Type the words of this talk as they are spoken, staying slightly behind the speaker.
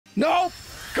Nope.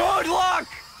 Good luck.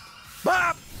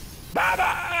 Bye.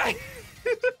 Bye-bye.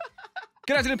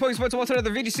 Good afternoon, Pokesports. What's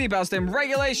another VGC Battle Stem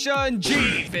Regulation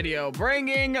G video,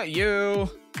 bringing you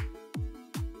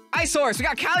Ice Horse. We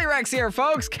got Calyrex here,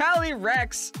 folks.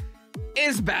 Calyrex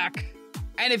is back.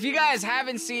 And if you guys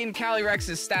haven't seen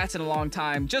Calyrex's stats in a long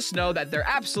time, just know that they're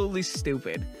absolutely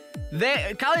stupid.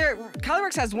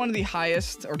 Calyrex has one of the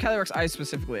highest, or Calyrex Ice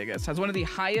specifically, I guess, has one of the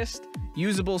highest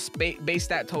usable base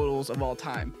stat totals of all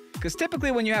time. Because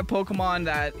typically when you have Pokemon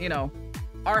that, you know,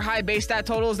 are high base stat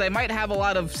totals, they might have a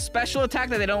lot of special attack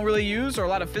that they don't really use, or a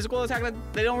lot of physical attack that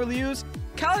they don't really use.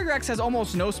 Calyrex has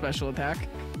almost no special attack,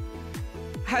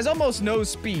 has almost no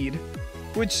speed,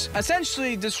 which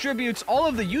essentially distributes all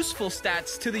of the useful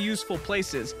stats to the useful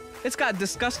places. It's got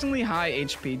disgustingly high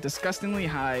HP, disgustingly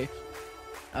high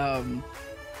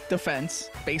defense,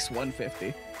 base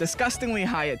 150, disgustingly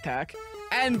high attack,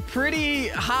 and pretty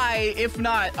high, if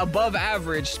not above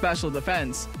average, special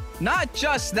defense. Not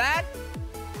just that,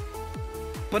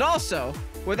 but also,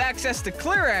 with access to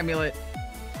Clear Amulet,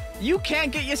 you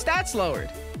can't get your stats lowered.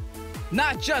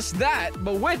 Not just that,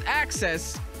 but with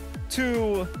access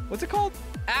to, what's it called?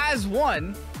 As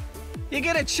one, you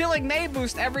get a Chilling Nade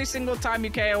boost every single time you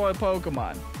KO a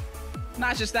Pokemon.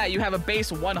 Not just that, you have a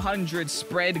base 100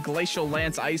 spread Glacial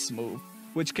Lance Ice move,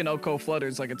 which can OHKO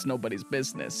Flutters like it's nobody's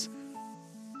business.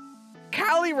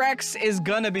 Calyrex is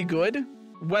gonna be good,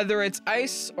 whether it's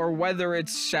Ice or whether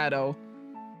it's Shadow.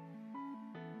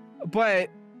 But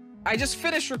I just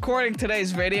finished recording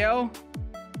today's video,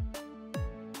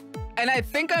 and I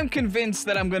think I'm convinced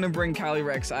that I'm gonna bring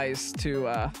Calyrex Ice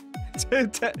to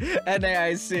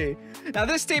NAIC. Now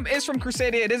this team is from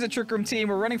Crusadia. It is a Trick Room team.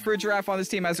 We're running for a Giraffe on this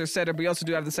team as our setter, but we also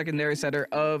do have the secondary setter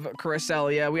of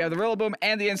Cresselia. We have the Rillaboom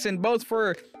and the Instant, both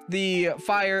for the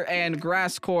Fire and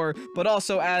Grass core, but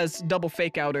also as double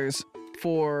fake outers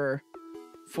for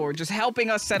just helping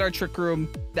us set our Trick Room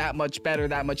that much better,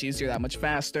 that much easier, that much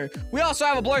faster. We also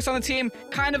have a Blurse on the team,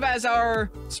 kind of as our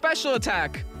special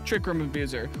attack Trick Room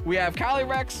abuser. We have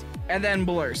Calyrex and then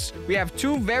Blurse. We have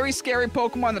two very scary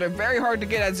Pokemon that are very hard to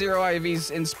get at 0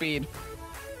 IVs in speed.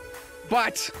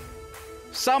 But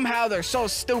somehow they're so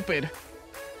stupid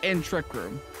in Trick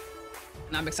Room.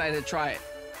 And I'm excited to try it.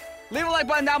 Leave a like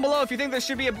button down below if you think there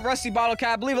should be a rusty bottle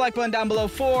cap. Leave a like button down below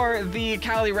for the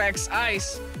Calyrex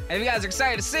Ice. And if you guys are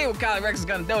excited to see what Calyrex is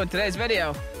going to do in today's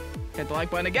video, hit the like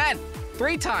button again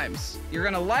 3 times. You're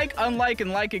going to like, unlike,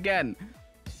 and like again.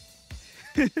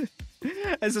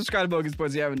 And subscribe to Pokesports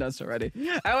if you haven't done so already.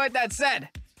 And with that said,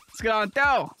 let's get on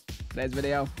to today's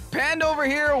video. Panda over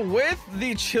here with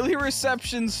the Chilly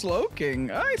Reception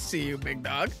Slowking. I see you, big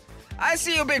dog. I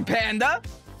see you, big panda.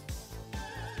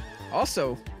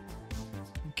 Also,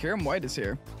 Kyurem White is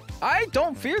here. I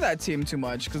don't fear that team too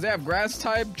much because they have Grass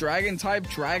type, Dragon type,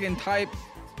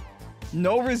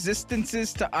 no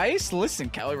resistances to Ice.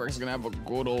 Listen, Calyrex is gonna have a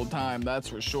good old time, that's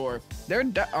for sure.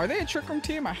 Are they a Trick Room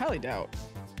team? I highly doubt.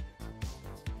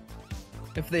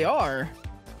 If they are,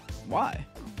 why?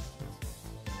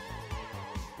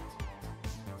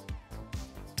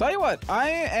 Tell you what, I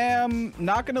am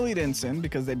not gonna lead Instant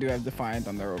because they do have Defiant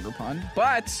on their Ogre Pond.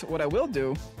 But what I will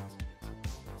do,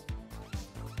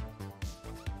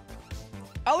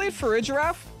 I'll lead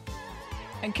Farigiraf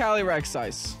and Calyrex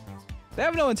Ice. They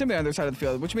have no Intimidate on their side of the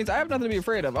field, which means I have nothing to be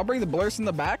afraid of. I'll bring the Blurse in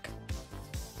the back.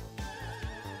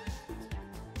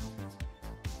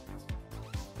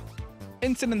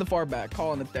 Instant in the far back,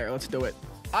 calling it there. Let's do it.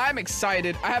 I'm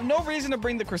excited. I have no reason to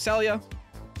bring the Cresselia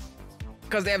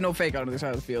because they have no Fake Out on their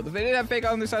side of the field. If they did have Fake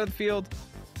Out on their side of the field,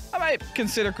 I might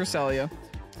consider Cresselia.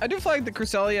 I do feel like the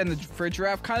Cresselia and the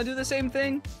Farigiraf kind of do the same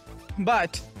thing,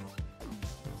 but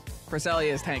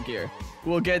Cresselia is tankier.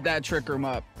 We'll get that Trick Room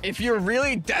up. If you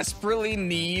really desperately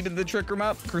need the Trick Room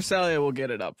up, Cresselia will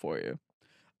get it up for you.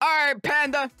 All right,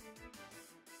 Panda.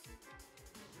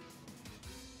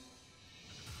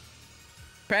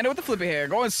 Panda with the flippy hair.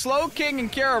 Going Slowking and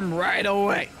Kyurem right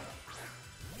away.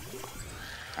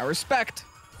 I respect.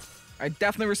 I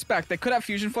definitely respect. They could have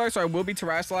Fusion Flare, so I will be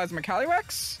Terastallizing my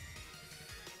Calyrex.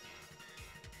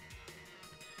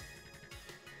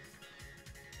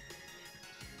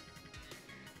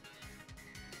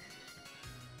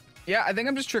 Yeah, I think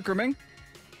I'm just Trick Rooming.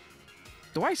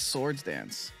 Do I Swords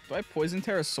Dance? Do I Poison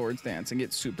Terra Swords Dance and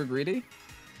get super greedy?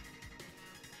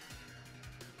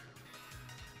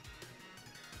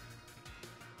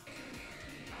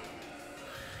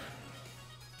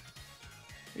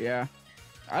 Yeah.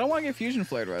 I don't want to get Fusion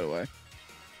Flared right away.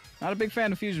 Not a big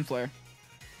fan of Fusion Flare.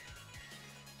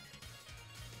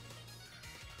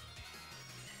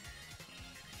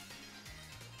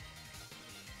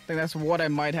 I think that's what I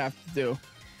might have to do.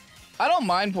 I don't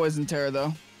mind Poison Terror,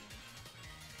 though.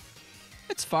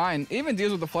 It's fine. It even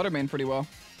deals with the Flutter Mane pretty well.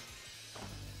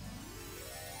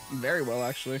 Very well,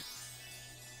 actually.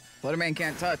 Flutter Mane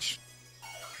can't touch.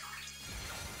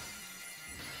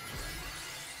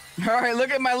 All right, look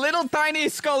at my little tiny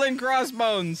skull and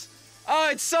crossbones. Oh,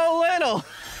 it's so little.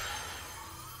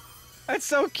 That's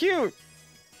so cute.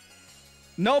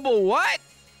 Noble what?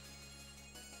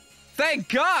 Thank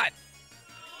God.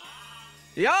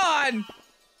 Yawn.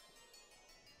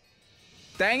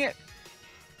 Dang it.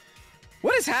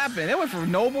 What has happened? It went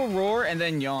from Noble, Roar, and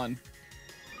then Yawn.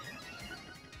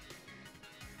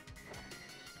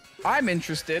 I'm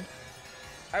interested.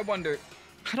 I wonder.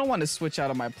 I don't want to switch out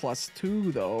of my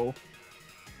 +2 though.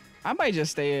 I might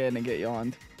just stay in and get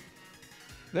Yawned.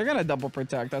 They're gonna double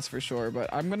protect, that's for sure.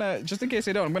 But I'm gonna, just in case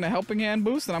they don't, I'm gonna Helping Hand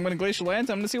boost and I'm gonna Glacial Lance.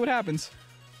 I'm gonna see what happens.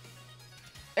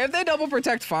 If they double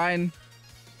protect, fine.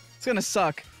 It's gonna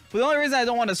suck. But the only reason I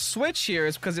don't want to switch here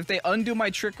is because if they undo my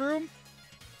Trick Room,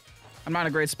 I'm not in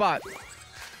a great spot.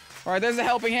 All right, there's a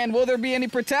Helping Hand. Will there be any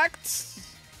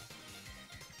protects?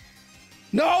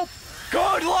 Nope.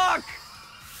 Good luck.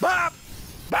 Bop.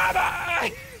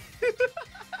 Bye-bye!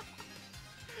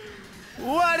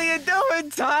 What are you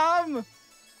doing, Tom?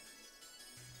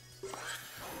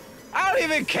 I don't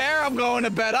even care. I'm going to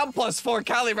bed. I'm +4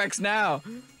 Calyrex now.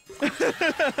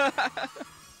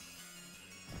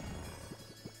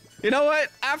 You know what?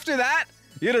 After that,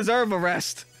 you deserve a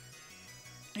rest.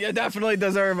 You definitely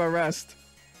deserve a rest.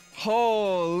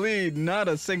 Holy, not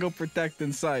a single protect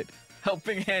in sight.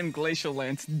 Helping Hand, Glacial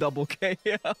Lance, double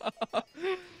KO.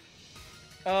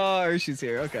 Oh, Urshi's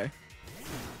here. Okay.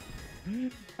 All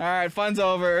right, fun's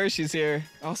over. Urshi's here.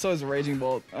 Also, is Raging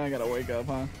Bolt. I gotta wake up,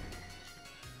 huh?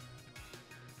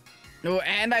 Oh,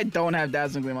 and I don't have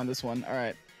Dazzling Gleam on this one. All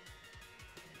right.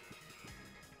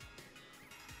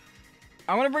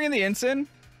 I'm gonna bring in the Ensign,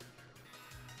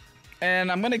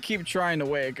 and I'm gonna keep trying to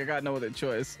wake. I got no other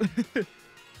choice.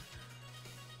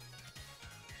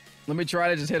 Let me try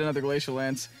to just hit another Glacial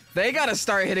Lance. They gotta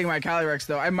start hitting my Calyrex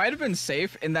though. I might have been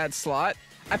safe in that slot.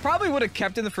 I probably would have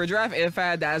kept in the Fridraff if I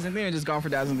had Dazzling Gleam and just gone for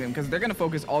Dazzling Gleam because they're gonna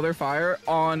focus all their fire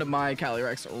on my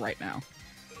Calyrex right now.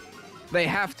 They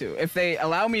have to. If they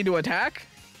allow me to attack,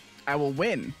 I will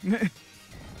win.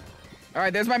 All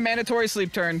right, there's my mandatory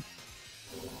sleep turn.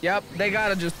 Yep, they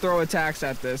gotta just throw attacks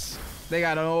at this. They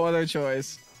got no other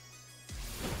choice.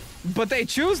 But they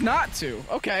choose not to.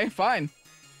 Okay, fine.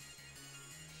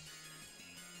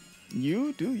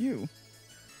 You do you.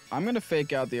 I'm gonna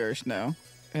fake out the Ursh now.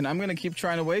 And I'm gonna keep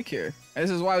trying to wake here. This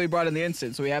is why we brought in the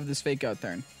Instant, so we have this fake out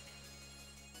turn.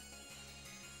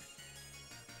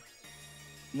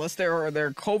 Unless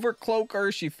they're Covert Cloak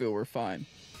Urshifu, we're fine.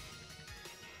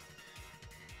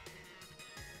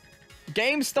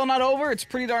 Game's still not over. It's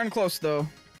pretty darn close though.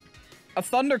 A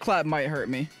Thunderclap might hurt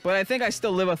me, but I think I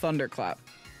still live a Thunderclap.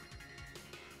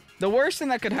 The worst thing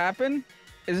that could happen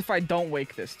is if I don't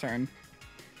wake this turn.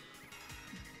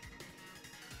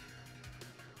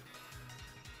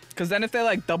 Because then if they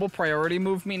like double priority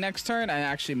move me next turn, I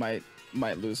actually might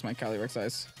lose my Calyrex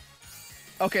Ice.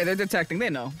 Okay, they're detecting. They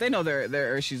know their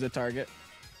Urshi's a target.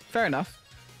 Fair enough.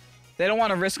 They don't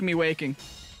want to risk me waking.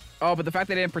 Oh, but the fact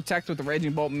they didn't protect with the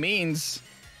Raging Bolt means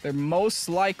they're most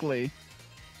likely...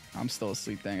 I'm still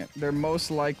asleep, dang it. They're most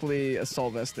likely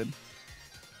Assault Vested.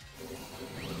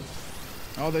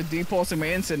 Oh, they're depulsing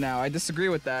my Instant now. I disagree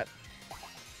with that.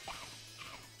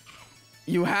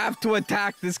 You have to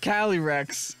attack this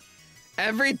Calyrex.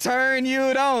 Every turn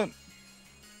you don't,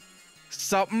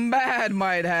 something bad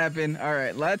might happen. All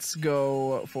right, let's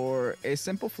go for a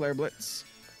simple Flare Blitz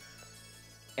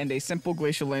and a simple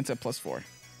Glacial Lance at +4.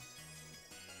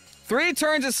 3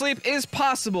 turns of sleep is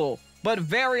possible, but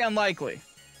very unlikely.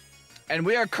 And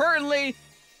we are currently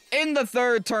in the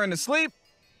 3rd turn of sleep.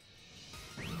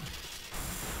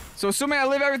 So assuming I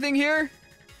live everything here,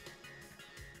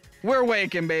 we're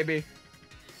waking, baby.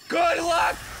 Good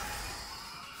luck!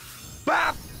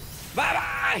 Bop!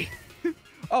 Bye-bye!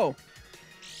 Oh.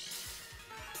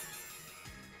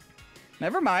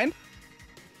 Never mind.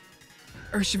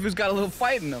 Urshifu's got a little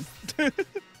fight in him.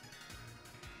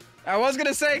 I was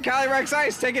gonna say Calyrex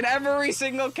Ice taking every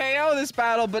single KO this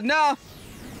battle, but no.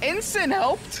 Instant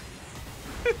helped.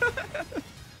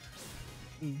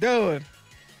 Dude.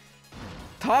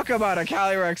 Talk about a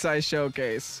Calyrex Ice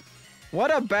showcase. What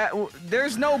a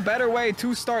there's no better way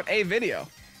to start a video.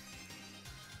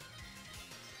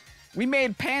 We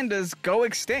made pandas go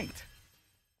extinct.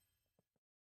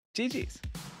 GG's.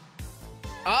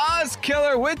 Oz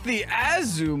Killer with the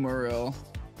Azumarill.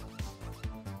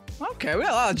 Okay, we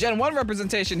got a lot of Gen 1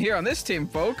 representation here on this team,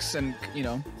 folks. And, you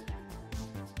know,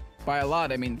 by a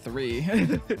lot, I mean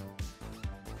 3.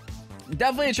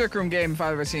 Definitely a Trick Room game if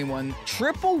I've ever seen one.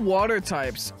 Triple water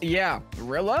types. Yeah,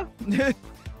 Rilla?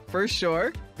 For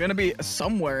sure. Gonna be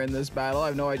somewhere in this battle. I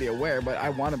have no idea where, but I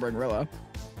want to bring Rilla.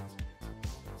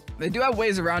 They do have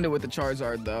ways around it with the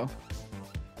Charizard, though.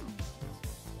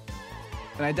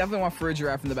 And I definitely want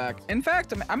Farigiraf in the back. In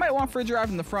fact, I might want Farigiraf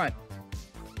in the front.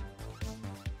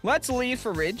 Let's lead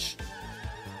for Ridge.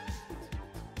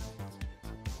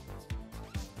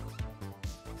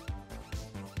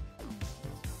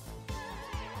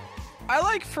 I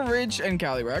like Ridge and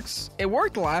Calyrex. It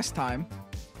worked last time.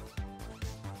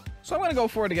 So I'm going to go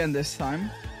for it again this time.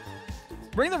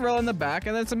 Bring the Rilla in the back,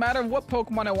 and then it's a matter of what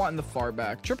Pokemon I want in the far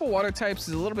back. Triple water types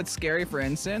is a little bit scary for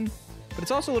Ensign, but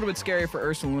it's also a little bit scary for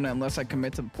Ursaluna unless I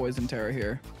commit to the Poison Terra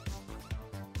here.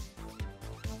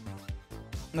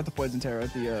 Not the Poison Terra,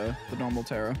 the normal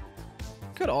Terra.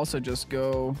 Could also just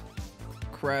go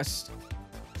Crest,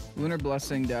 Lunar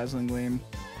Blessing, Dazzling Gleam.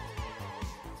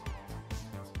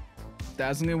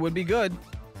 Dazzling Gleam would be good,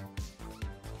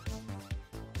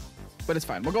 but it's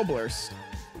fine. We'll go Blurst.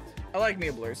 I like me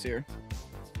a Blurst here.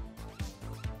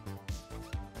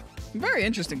 Very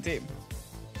interesting team.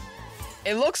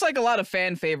 It looks like a lot of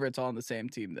fan favorites all on the same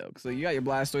team, though. So you got your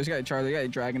Blastoise, you got your Charizard, you got your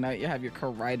Dragonite, you have your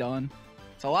Koraidon.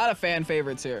 It's a lot of fan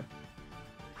favorites here.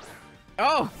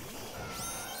 Oh!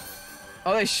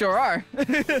 Oh, they sure are.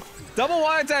 Double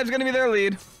water type's gonna be their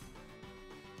lead.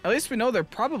 At least we know they're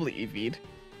probably EV'd.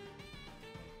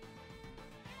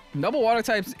 Double water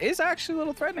types is actually a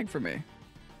little threatening for me.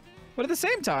 But at the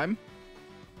same time,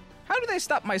 how do they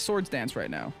stop my Swords Dance right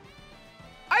now?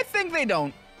 I think they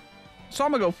don't. So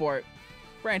I'm gonna go for it.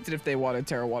 Granted, if they wanted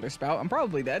Terra Water Spout, I'm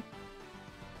probably dead.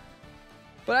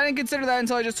 But I didn't consider that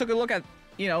until I just took a look at,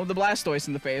 you know, the Blastoise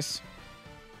in the face.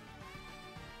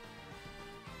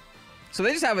 So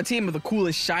they just have a team of the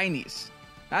coolest shinies.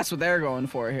 That's what they're going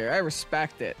for here. I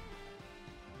respect it.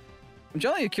 I'm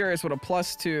generally curious what a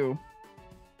 +2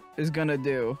 is gonna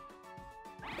do.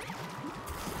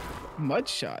 Mud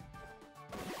Shot.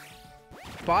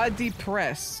 Body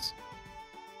Press.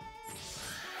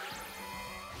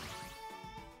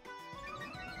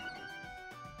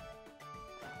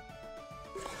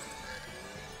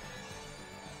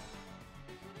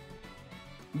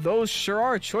 Those sure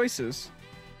are choices.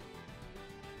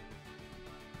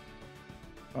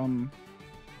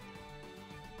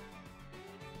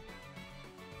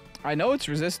 I know it's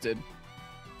resisted.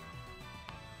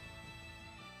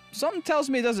 Something tells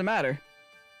me it doesn't matter.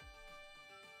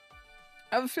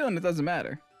 I have a feeling it doesn't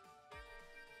matter.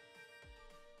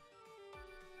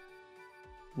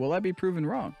 Will I be proven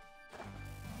wrong?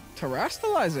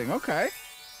 Terastallizing, okay.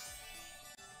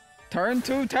 Turn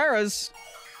 2 Terras.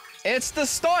 It's the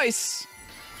Stoice.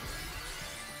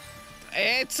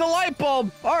 It's a light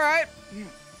bulb. All right.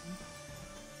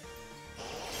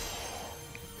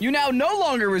 You now no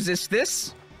longer resist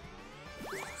this.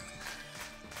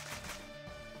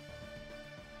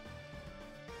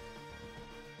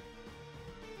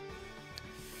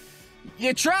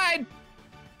 You tried.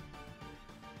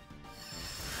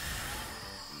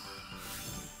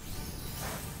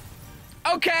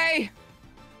 Okay.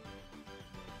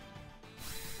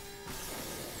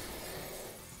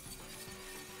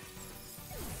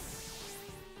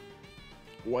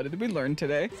 What did we learn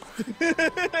today?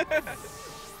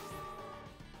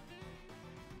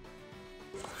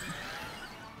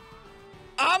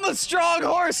 I'm a strong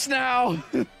horse now.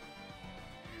 And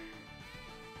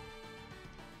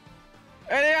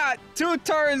they got 2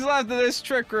 turns left of this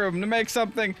Trick Room to make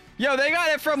something. Yo, they got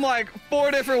it from like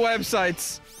 4 different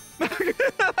websites.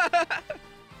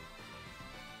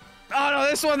 Oh no,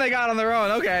 this one they got on their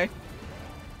own. Okay.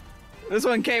 This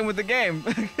one came with the game.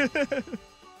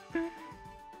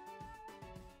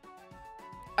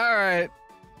 All right.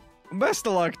 Best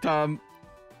of luck, Tom,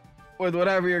 with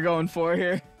whatever you're going for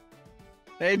here.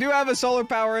 They do have a solar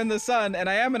power in the sun, and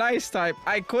I am an ice type.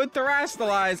 I could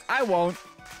Terastallize. I won't,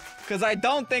 because I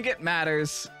don't think it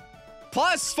matters.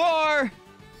 +4,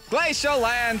 Glacial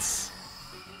Lance,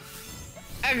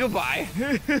 and goodbye.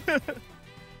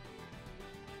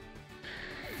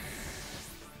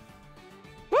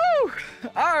 Woo!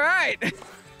 All right.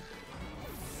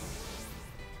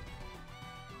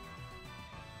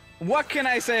 What can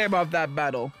I say about that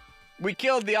battle? We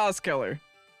killed the Ostkiller.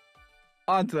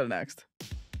 On to the next.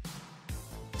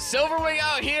 Silverwing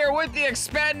out here with the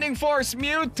Expanding Force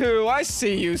Mewtwo. I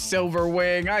see you,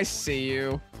 Silverwing. I see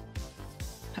you.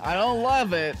 I don't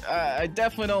love it. I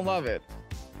definitely don't love it.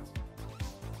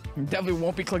 Definitely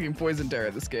won't be clicking Poison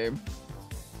Terra this game.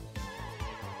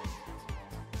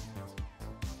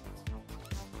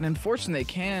 And unfortunately, they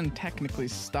can technically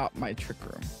stop my Trick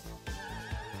Room.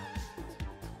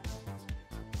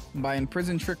 By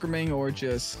Imprison, Trick Rooming, or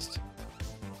just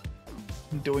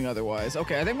doing otherwise.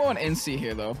 Okay, I think I'm going NC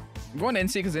here, though. I'm going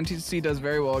NC because NC does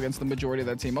very well against the majority of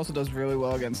that team. Also does really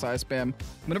well against side spam. I'm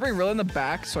going to bring Rilla in the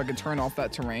back so I can turn off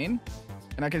that terrain.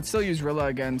 And I can still use Rilla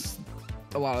against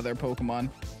a lot of their Pokemon.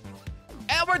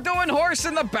 And we're doing Horse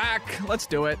in the back. Let's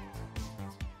do it.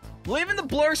 Leaving the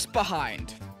Blurst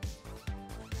behind,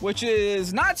 which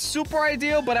is not super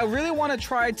ideal, but I really want to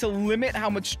try to limit how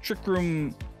much Trick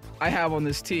Room I have on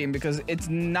this team because it's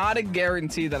not a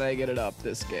guarantee that I get it up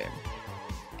this game.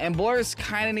 And Blurst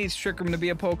kind of needs Trick Room to be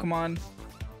a Pokemon.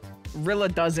 Rilla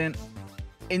doesn't.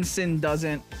 Incin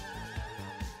doesn't.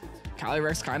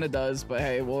 Calyrex kind of does, but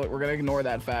hey, we're going to ignore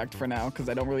that fact for now because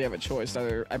I don't really have a choice.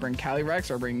 Either I bring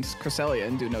Calyrex or bring Cresselia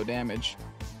and do no damage.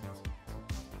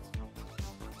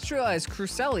 Just realized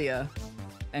Cresselia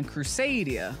and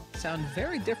Crusadia sound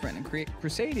very different, and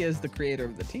Crusadia is the creator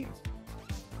of the team.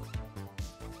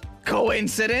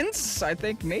 Coincidence? I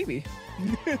think maybe.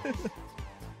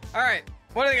 All right,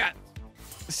 what do they got?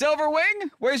 Silver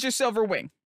Wing? Where's your Silver Wing?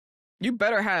 You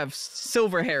better have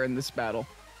silver hair in this battle.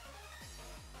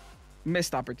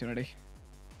 Missed opportunity.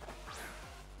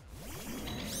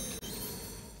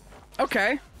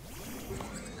 Okay.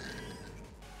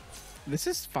 This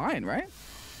is fine, right?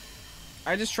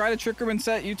 I just try to Trick Room and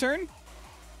set U-turn.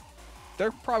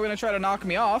 They're probably gonna try to knock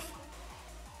me off.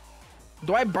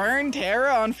 Do I burn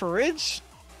Terra on Forage?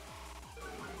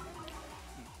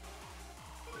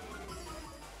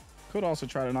 Could also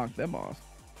try to knock them off.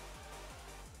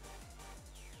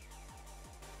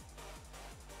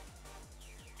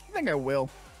 I think I will.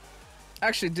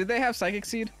 Actually, did they have Psychic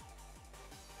Seed?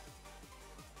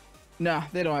 Nah,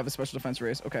 they don't have a special defense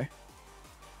raise. Okay.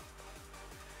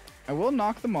 I will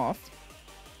knock them off.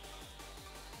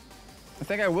 I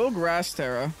think I will Grass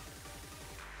Terra.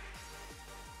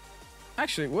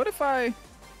 Actually, what if I'm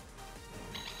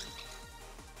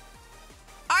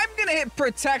gonna hit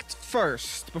Protect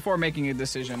first before making a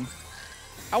decision.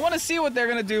 I want to see what they're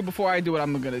gonna do before I do what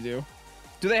I'm gonna do.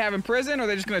 Do they have Imprison, or are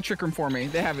they just gonna Trick Room for me?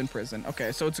 They have Imprison.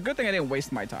 Okay, so it's a good thing I didn't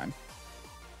waste my time.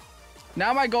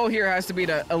 Now my goal here has to be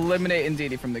to eliminate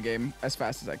Indeedee from the game as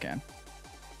fast as I can.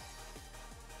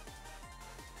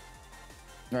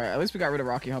 Alright, at least we got rid of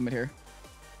Rocky Helmet here.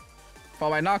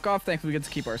 Followed by Knockoff, thankfully we get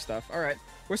to keep our stuff. Alright,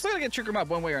 we're still gonna get Trick Room up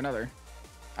one way or another.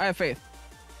 I have faith.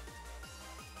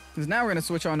 Because now we're gonna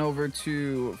switch on over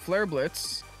to Flare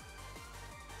Blitz.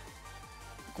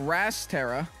 Grass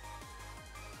Terra.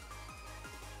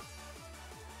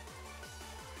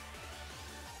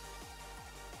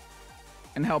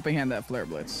 And Helping Hand that Flare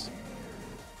Blitz.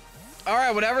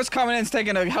 Alright, whatever's coming in is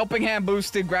taking a Helping Hand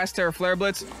boosted Grass Terra Flare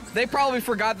Blitz. They probably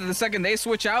forgot that the second they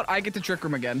switch out, I get to Trick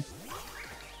Room again.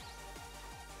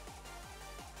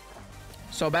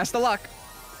 So best of luck.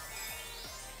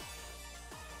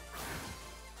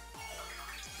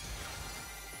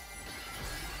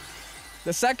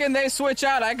 The second they switch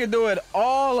out, I can do it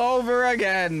all over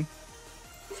again.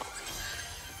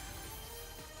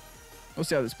 We'll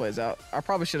see how this plays out. I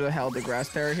probably should have held the Grass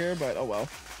Terra here, but oh well.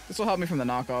 This will help me from the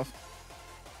knockoff.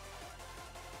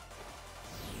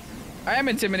 I am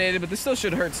intimidated, but this still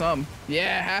should hurt some.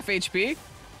 Yeah, half HP.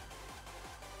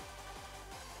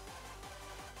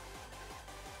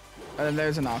 And then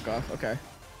there's a knockoff. Okay.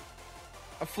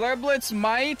 A Flare Blitz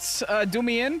might do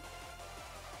me in.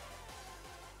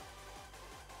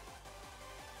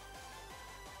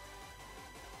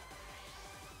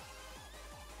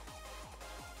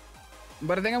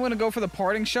 But I think I'm going to go for the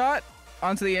Parting Shot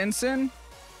onto the Ensign.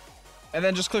 And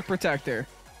then just click Protector.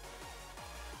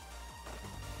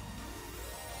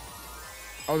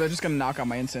 Oh, they're just going to knock out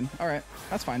my Ensign. Alright,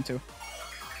 that's fine too.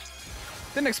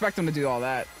 Didn't expect them to do all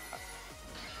that.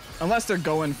 Unless they're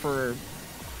going for...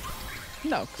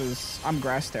 No, because I'm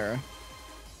Grass Terra.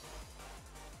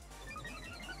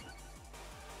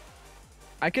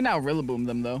 I can now Rillaboom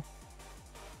them though.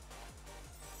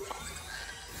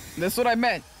 That's what I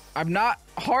meant. I'm not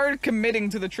hard committing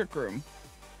to the Trick Room.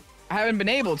 I haven't been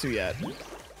able to yet.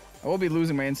 I will be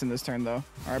losing my Ensign this turn, though.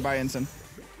 Alright, bye, Ensign.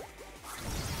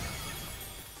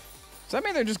 Does that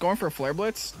mean they're just going for a Flare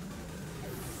Blitz?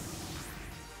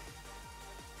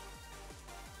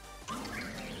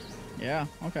 Yeah,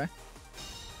 okay.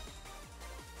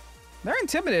 They're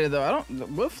intimidated, though.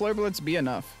 Will Flare Blitz be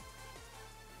enough?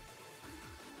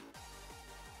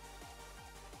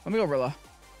 Let me go, Rilla.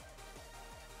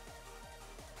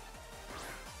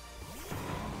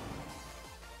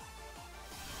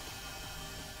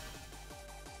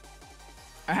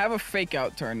 I have a Fake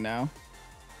Out turn now.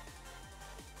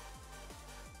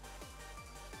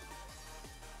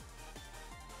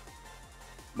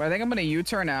 But I think I'm going to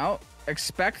U-turn out.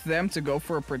 Expect them to go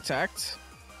for a Protect.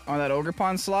 on that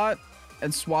Ogerpon slot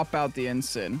and swap out the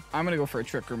Ensign. I'm gonna go for a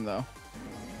Trick Room though.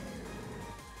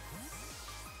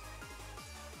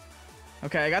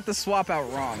 Okay, I got the swap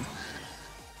out wrong.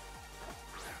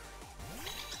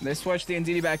 They switched the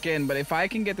Indeedee back in, but if I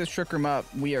can get this Trick Room up,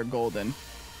 we are golden.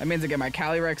 That means I get my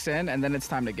Calyrex in, and then it's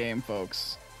time to game,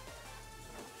 folks.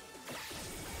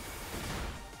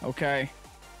 Okay.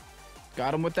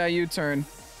 Got him with that U-turn.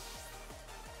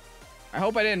 I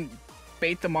hope I didn't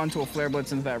bait them onto a Flare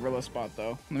Blitz into that Rilla spot,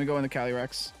 though. Let me go in the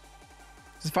Calyrex.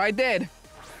 If I did,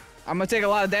 I'm going to take a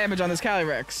lot of damage on this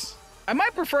Calyrex. I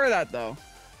might prefer that, though.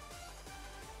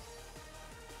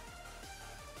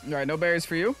 All right, no berries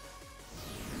for you.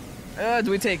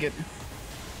 Do we take it?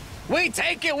 We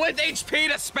take it with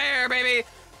HP to spare, baby.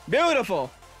 Beautiful.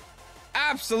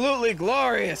 Absolutely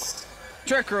glorious.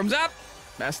 Trick Room's up.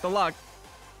 Best of luck.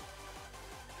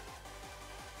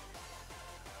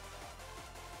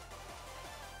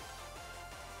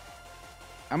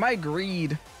 I might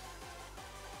greed,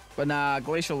 but nah,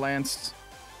 Glacial Lance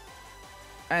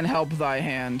and help thy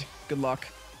hand. Good luck.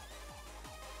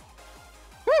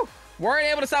 Woo! Weren't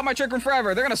able to stop my Trick Room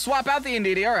forever. They're gonna swap out the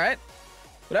Indeedee. All right.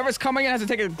 Whatever's coming in has to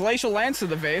take a Glacial Lance to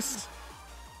the face.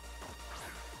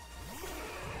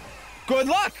 Good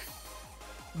luck.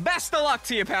 Best of luck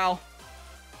to you, pal.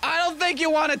 I don't think you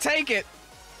want to take it.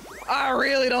 I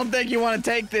really don't think you want to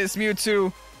take this,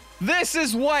 Mewtwo. This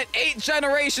is what 8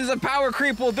 generations of power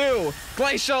creep will do.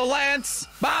 Glacial Lance.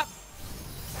 Bop.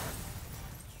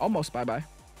 Almost bye-bye.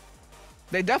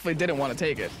 They definitely didn't want to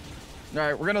take it. All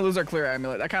right, we're going to lose our Clear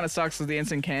Amulet. That kind of sucks because the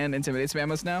instant can intimidate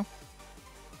spam us now.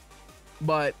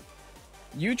 But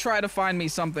you try to find me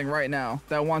something right now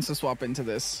that wants to swap into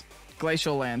this.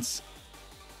 Glacial Lance.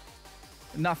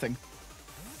 Nothing.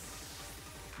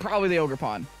 Probably the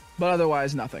Ogerpon, but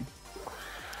otherwise nothing.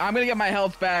 I'm going to get my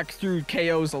health back through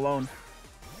KOs alone.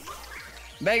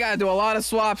 They got to do a lot of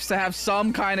swaps to have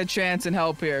some kind of chance and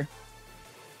help here.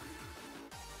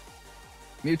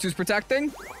 Mewtwo's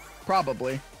protecting?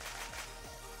 Probably.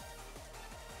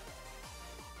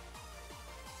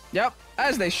 Yep,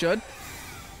 as they should.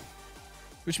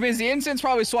 Which means the instant's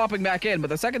probably swapping back in, but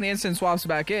the second the instant swaps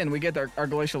back in, we get our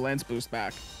Glacial Lance boost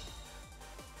back.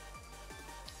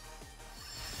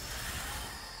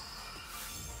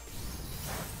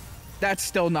 That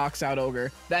still knocks out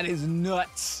Ogre. That is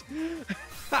nuts.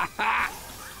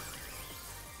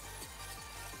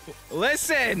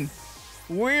 Listen,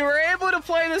 we were able to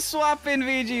play the swap in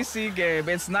VGC game.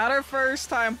 It's not our first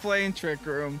time playing Trick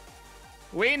Room.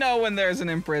 We know when there's an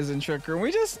imprisoned Trick Room.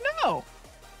 We just know.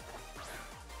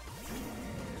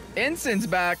 Instin's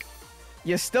back.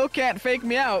 You still can't fake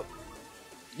me out.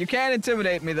 You can't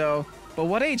intimidate me though. But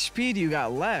what HP do you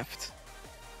got left?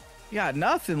 You got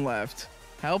nothing left.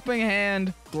 Helping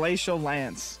Hand, Glacial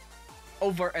Lance.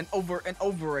 Over and over and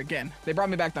over again. They brought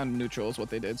me back down to neutral is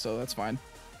what they did, so that's fine.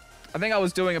 I think I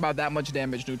was doing about that much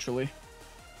damage neutrally.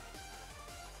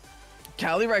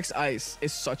 Calyrex Ice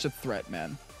is such a threat,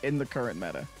 man, in the current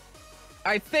meta.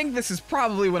 I think this is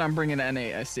probably when I'm bringing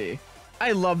NASC.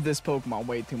 I love this Pokemon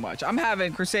way too much. I'm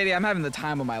having the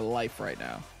time of my life right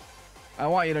now. I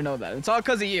want you to know that. It's all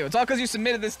because of you. It's all because you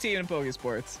submitted this team in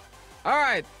Pokesports. All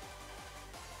right.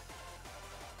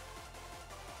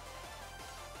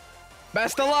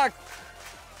 Best of luck.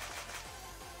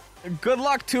 Good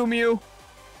luck to Mew.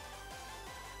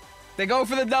 They go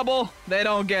for the double. They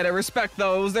don't get it. Respect,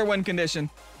 though. It was their win condition.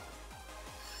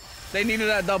 They needed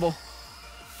that double.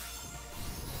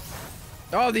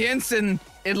 Oh, the instant.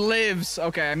 It lives.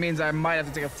 Okay, that means I might have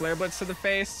to take a Flare Blitz to the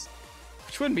face,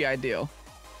 which wouldn't be ideal.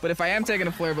 But if I am taking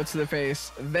a Flare Blitz to the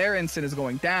face, their instant is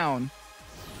going down.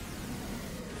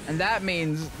 And that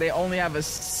means they only have a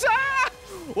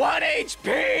 1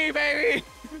 HP, baby!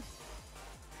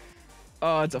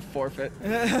 Oh, it's a forfeit.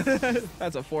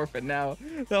 That's a forfeit now.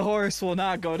 The horse will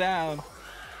not go down.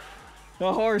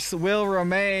 The horse will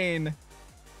remain.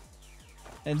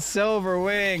 And Silver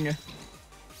Wing,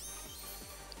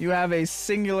 you have a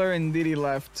singular Indeedee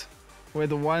left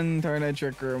with 1 turn of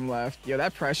Trick Room left. Yo,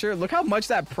 that pressure. Look how much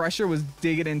that pressure was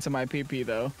digging into my PP,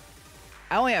 though.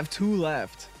 I only have 2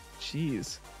 left.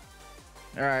 Jeez.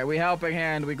 All right, we Helping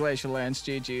Hand, we Glacial Lance.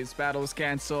 GG's. Battle is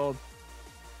canceled.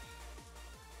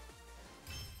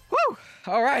 Woo!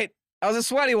 All right. That was a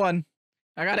sweaty one.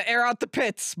 I got to air out the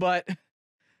pits, but it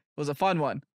was a fun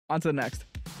one. On to the next.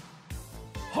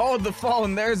 Hold the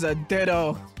phone. There's a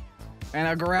Ditto and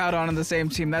a Groudon on the same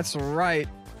team. That's right.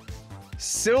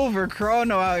 Silver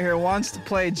Chrono out here wants to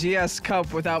play GS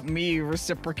Cup without me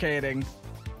reciprocating.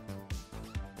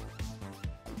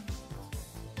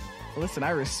 Listen, I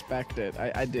respect it.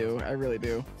 I do. I really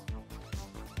do.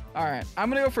 All right. I'm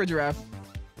going to go for a Giraffe.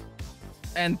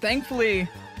 And thankfully,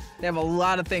 they have a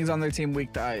lot of things on their team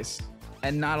weak to ice.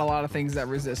 And not a lot of things that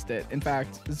resist it. In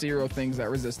fact, 0 things that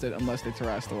resist it unless they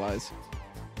terrestrialize.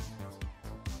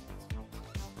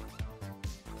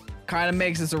 Kind of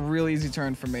makes this a real easy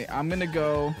turn for me. I'm going to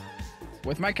go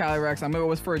with my Calyrex. I'm going to go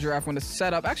with for a giraffe. I'm going to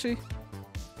set up. Actually.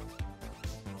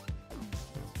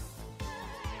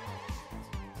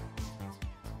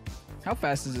 How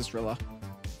fast is this Rilla?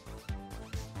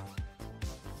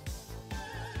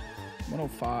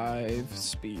 105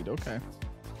 speed. Okay.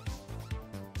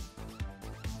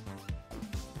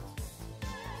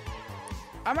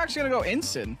 I'm actually going to go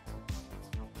instant.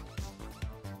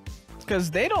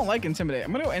 Because they don't like Intimidate.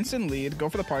 I'm going to go instant lead, go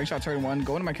for the parting shot turn 1,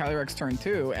 go into my Calyrex turn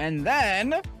 2, and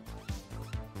then...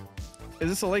 Is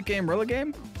this a late game Rilla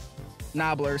game?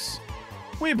 Nah, Blurs.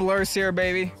 We Blurs here,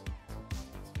 baby.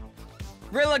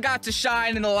 Rilla got to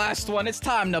shine in the last one. It's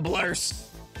time to Blurs.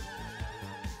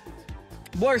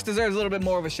 Blurs deserves a little bit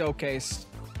more of a showcase.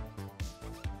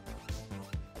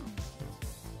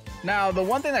 Now, the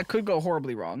one thing that could go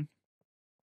horribly wrong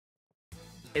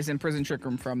is Imprison Trick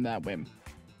Room from that whim.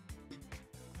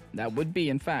 That would be,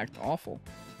 in fact, awful.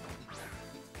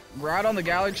 Groudon on the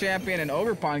Galar Champion and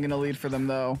Ogerpon gonna lead for them,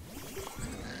 though.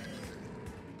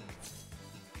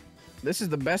 This is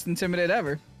the best Intimidate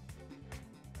ever.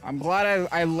 I'm glad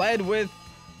I led with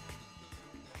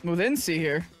NC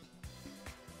here.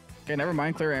 Okay, never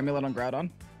mind. Clear Amulet on Groudon.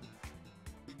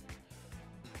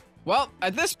 Well,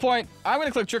 at this point, I'm going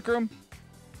to click Trick Room.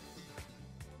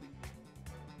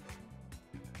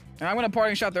 And I'm going to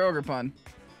Parting Shot their Ogerpon.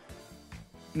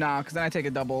 Nah, because then I take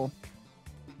a double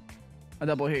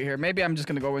hit here. Maybe I'm just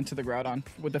going to go into the Groudon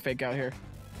with the Fake Out here.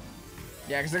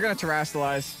 Yeah, because they're going to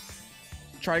Terrastalize.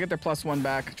 Try to get their +1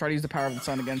 back. Try to use the Power of the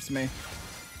Sun against me.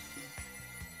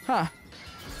 Huh.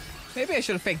 Maybe I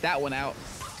should have faked that one out.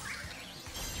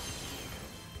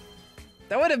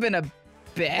 That would have been a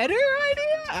better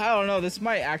idea? I don't know. This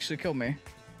might actually kill me.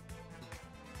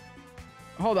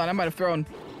 Hold on. I might have thrown...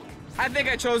 I think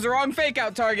I chose the wrong fake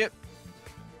out target.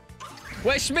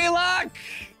 Wish me luck!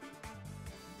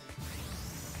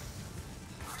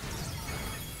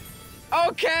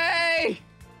 Okay!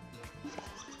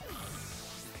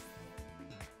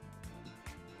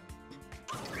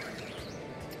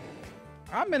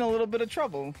 I'm in a little bit of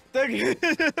trouble. Because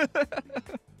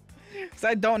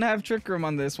I don't have Trick Room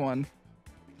on this one.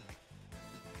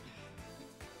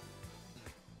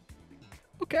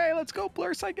 Okay, let's go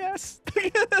Blurs, I guess.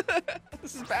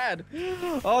 This is bad.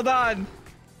 Hold on.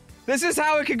 This is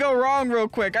how it could go wrong real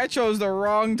quick. I chose the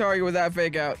wrong target with that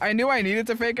fake out. I knew I needed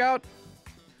to fake out.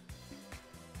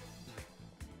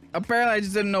 Apparently, I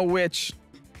just didn't know which.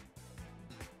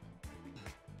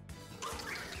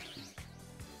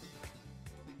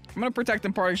 I'm gonna protect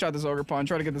and parting shot this Ogerpon,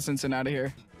 try to get this instant out of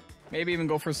here. Maybe even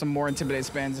go for some more Intimidate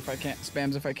spams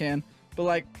if I can. But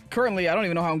like, currently, I don't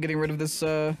even know how I'm getting rid of this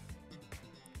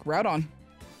Groudon.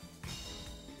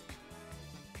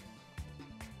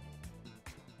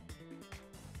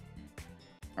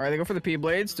 Alright, they go for the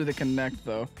P-Blades. Do they connect,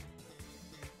 though?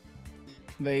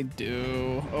 They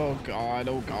do. Oh god,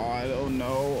 oh god, oh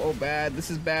no, oh bad. This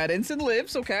is bad. Instant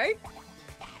lives, okay.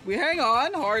 We hang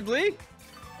on, hardly.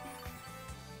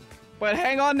 But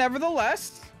hang on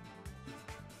nevertheless.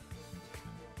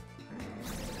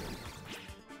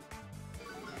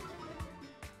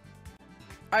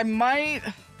 I might...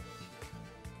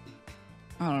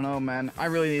 I don't know, man. I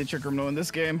really need a Trick Room to win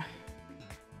this game.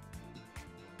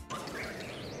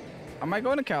 I might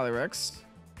go into Calyrex.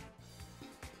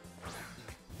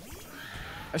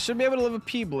 I should be able to live a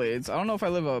P-Blades. I don't know if I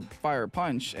live a Fire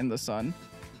Punch in the sun.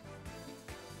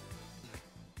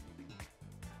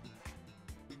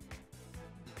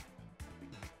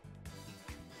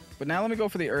 But now let me go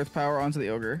for the Earth Power onto the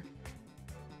Ogre.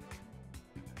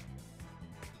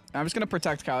 I'm just going to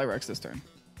protect Calyrex this turn.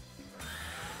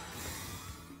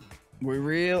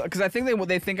 Because I think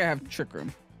they think I have Trick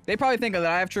Room. They probably think that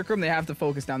I have Trick Room. They have to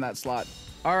focus down that slot.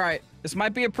 All right. This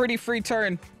might be a pretty free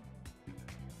turn.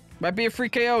 Might be a free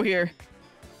KO here.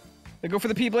 They go for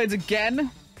the P-Blades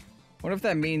again. What if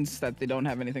that means that they don't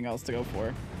have anything else to go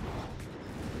for?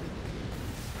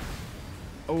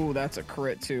 Oh, that's a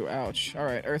crit too. Ouch. All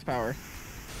right, Earth Power.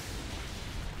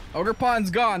 Ogerpon's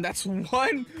gone. That's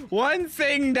one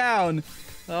thing down.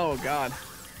 Oh, God.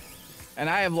 And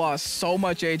I have lost so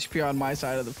much HP on my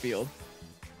side of the field.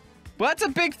 But that's a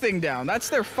big thing down. That's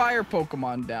their fire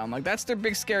Pokemon down. Like, that's their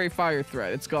big scary fire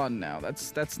threat. It's gone now.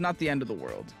 That's not the end of the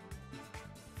world.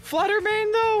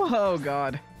 Fluttermane, though? Oh,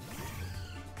 God.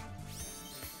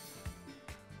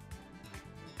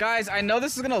 Guys, I know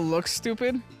this is going to look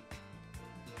stupid.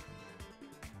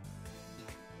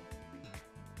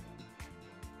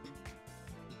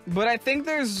 But I think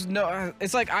there's no...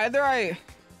 It's like either I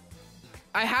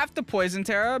have to Poison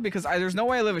Terra because there's no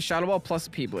way I live a Shadow Ball plus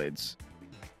P-Blades.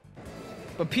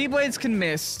 But P-Blades can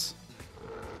miss.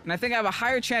 And I think I have a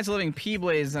higher chance of living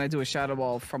P-Blades than I do a Shadow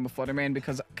Ball from a Fluttermane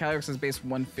because Calyrex is base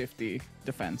 150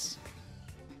 defense.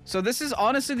 So this is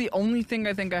honestly the only thing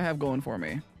I think I have going for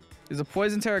me. Is a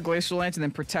Poison Terra, Glacial Lance, and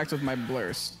then Protect with my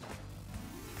Blurs.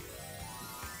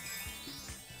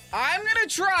 I'm gonna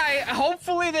try.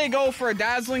 Hopefully they go for a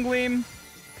Dazzling Gleam.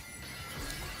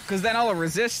 Because then I'll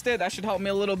resist it. That should help me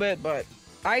a little bit, but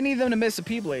I need them to miss a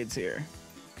P-Blades here.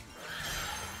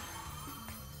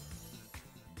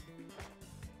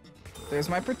 There's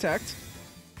my Protect.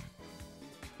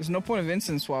 There's no point of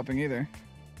instant swapping either.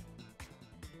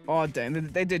 Oh, dang.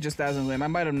 They did just Dazzling Gleam. I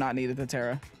might have not needed the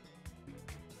Terra.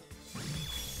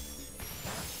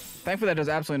 Thankfully, that does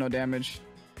absolutely no damage.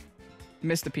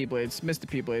 Missed the P-Blades. Missed the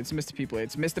P-Blades. Missed the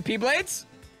P-Blades. Missed the P-Blades!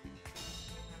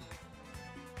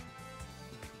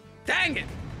 Dang it!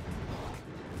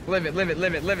 Live it, live it,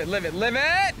 live it, live it, live it, live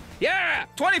it! Yeah!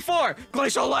 24!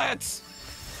 Glacial Lance!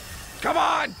 Come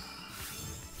on!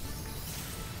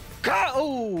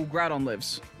 Oh, Groudon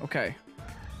lives. Okay.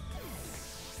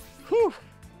 Whew.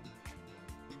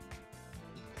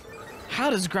 How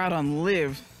does Groudon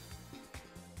live?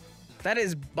 That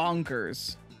is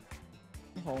bonkers.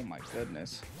 Oh my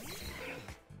goodness.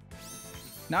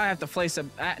 Now I have to face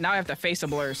a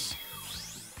Blurs.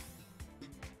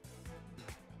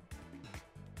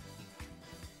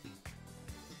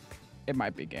 It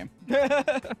might be game.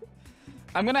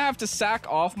 I'm gonna have to sack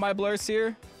off my Blurs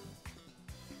here.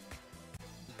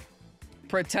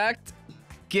 Protect.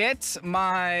 Get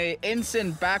my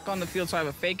Instant back on the field so I have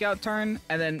a fake out turn.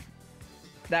 And then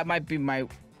that might be my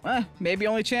maybe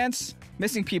only chance.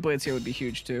 Missing P-Blades here would be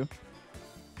huge too.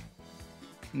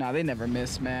 Nah, they never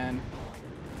miss, man.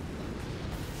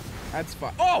 That's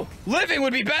fine. Oh! Living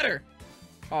would be better!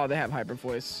 Oh, they have Hyper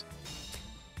Voice.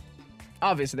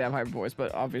 Obviously they have Hyper Voice,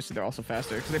 but obviously they're also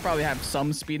faster because they probably have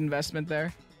some speed investment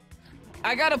there.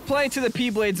 I gotta play to the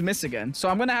P-Blades miss again. So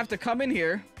I'm gonna have to come in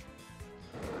here.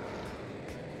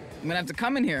 I'm gonna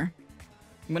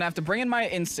have to bring in my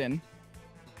Instant.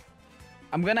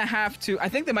 I'm gonna have to... I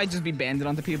think they might just be banded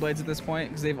onto P-Blades at this point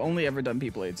because they've only ever done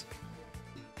P-Blades.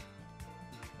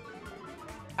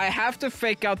 I have to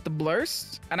fake out the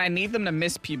Blurs, and I need them to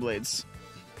miss P-Blades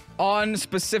on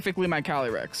specifically my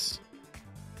Calyrex.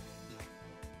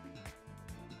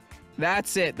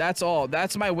 That's it. That's all.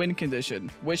 That's my win condition.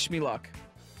 Wish me luck.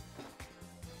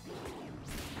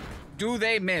 Do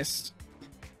they miss?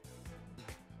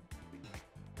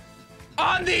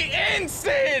 On the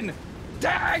Instant!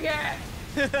 Dang it!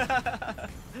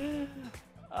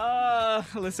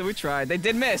 Listen, we tried. They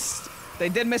did miss. They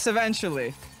did miss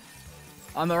eventually.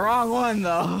 On the wrong one,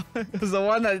 though. It was the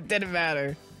one that didn't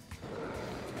matter.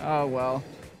 Oh, well.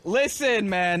 Listen,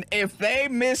 man. If they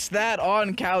miss that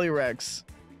on Calyrex,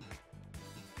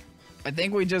 I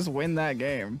think we just win that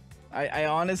game. I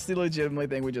honestly, legitimately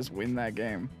think we just win that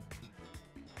game.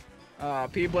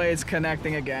 P-Blades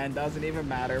connecting again. Doesn't even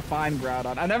matter. Fine,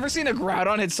 Groudon. I've never seen a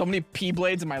Groudon hit so many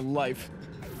P-Blades in my life.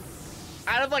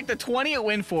 Out of, like, the 20 it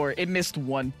went for, it missed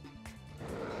one.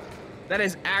 That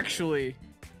is actually...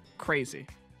 crazy.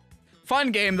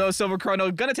 Fun game though, Silver Chrono.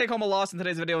 Gonna take home a loss in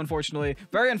today's video, unfortunately.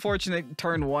 Very unfortunate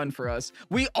turn one for us.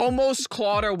 We almost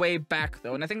clawed our way back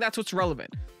though, and I think that's what's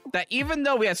relevant. That even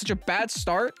though we had such a bad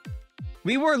start,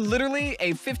 we were literally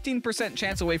a 15%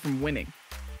 chance away from winning.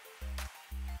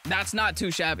 That's not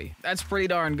too shabby. That's pretty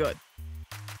darn good.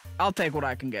 I'll take what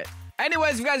I can get.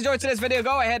 Anyways, if you guys enjoyed today's video,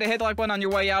 go ahead and hit the like button on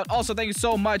your way out. Also, thank you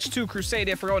so much to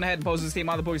Crusadia for going ahead and posting this team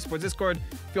on the Pokesports Discord.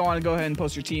 If you want to go ahead and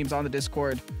post your teams on the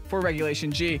Discord for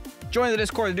Regulation G, join the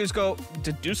Discord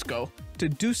to do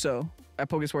so at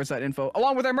Pokesports.info.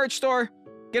 Along with our merch store,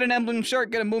 get an emblem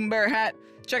shirt, get a Moon Bear hat,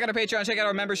 check out our Patreon, check out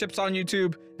our memberships on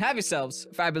YouTube, and have yourselves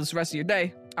a fabulous rest of your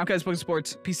day. I'm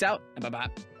Pokesports. Peace out, and bye-bye.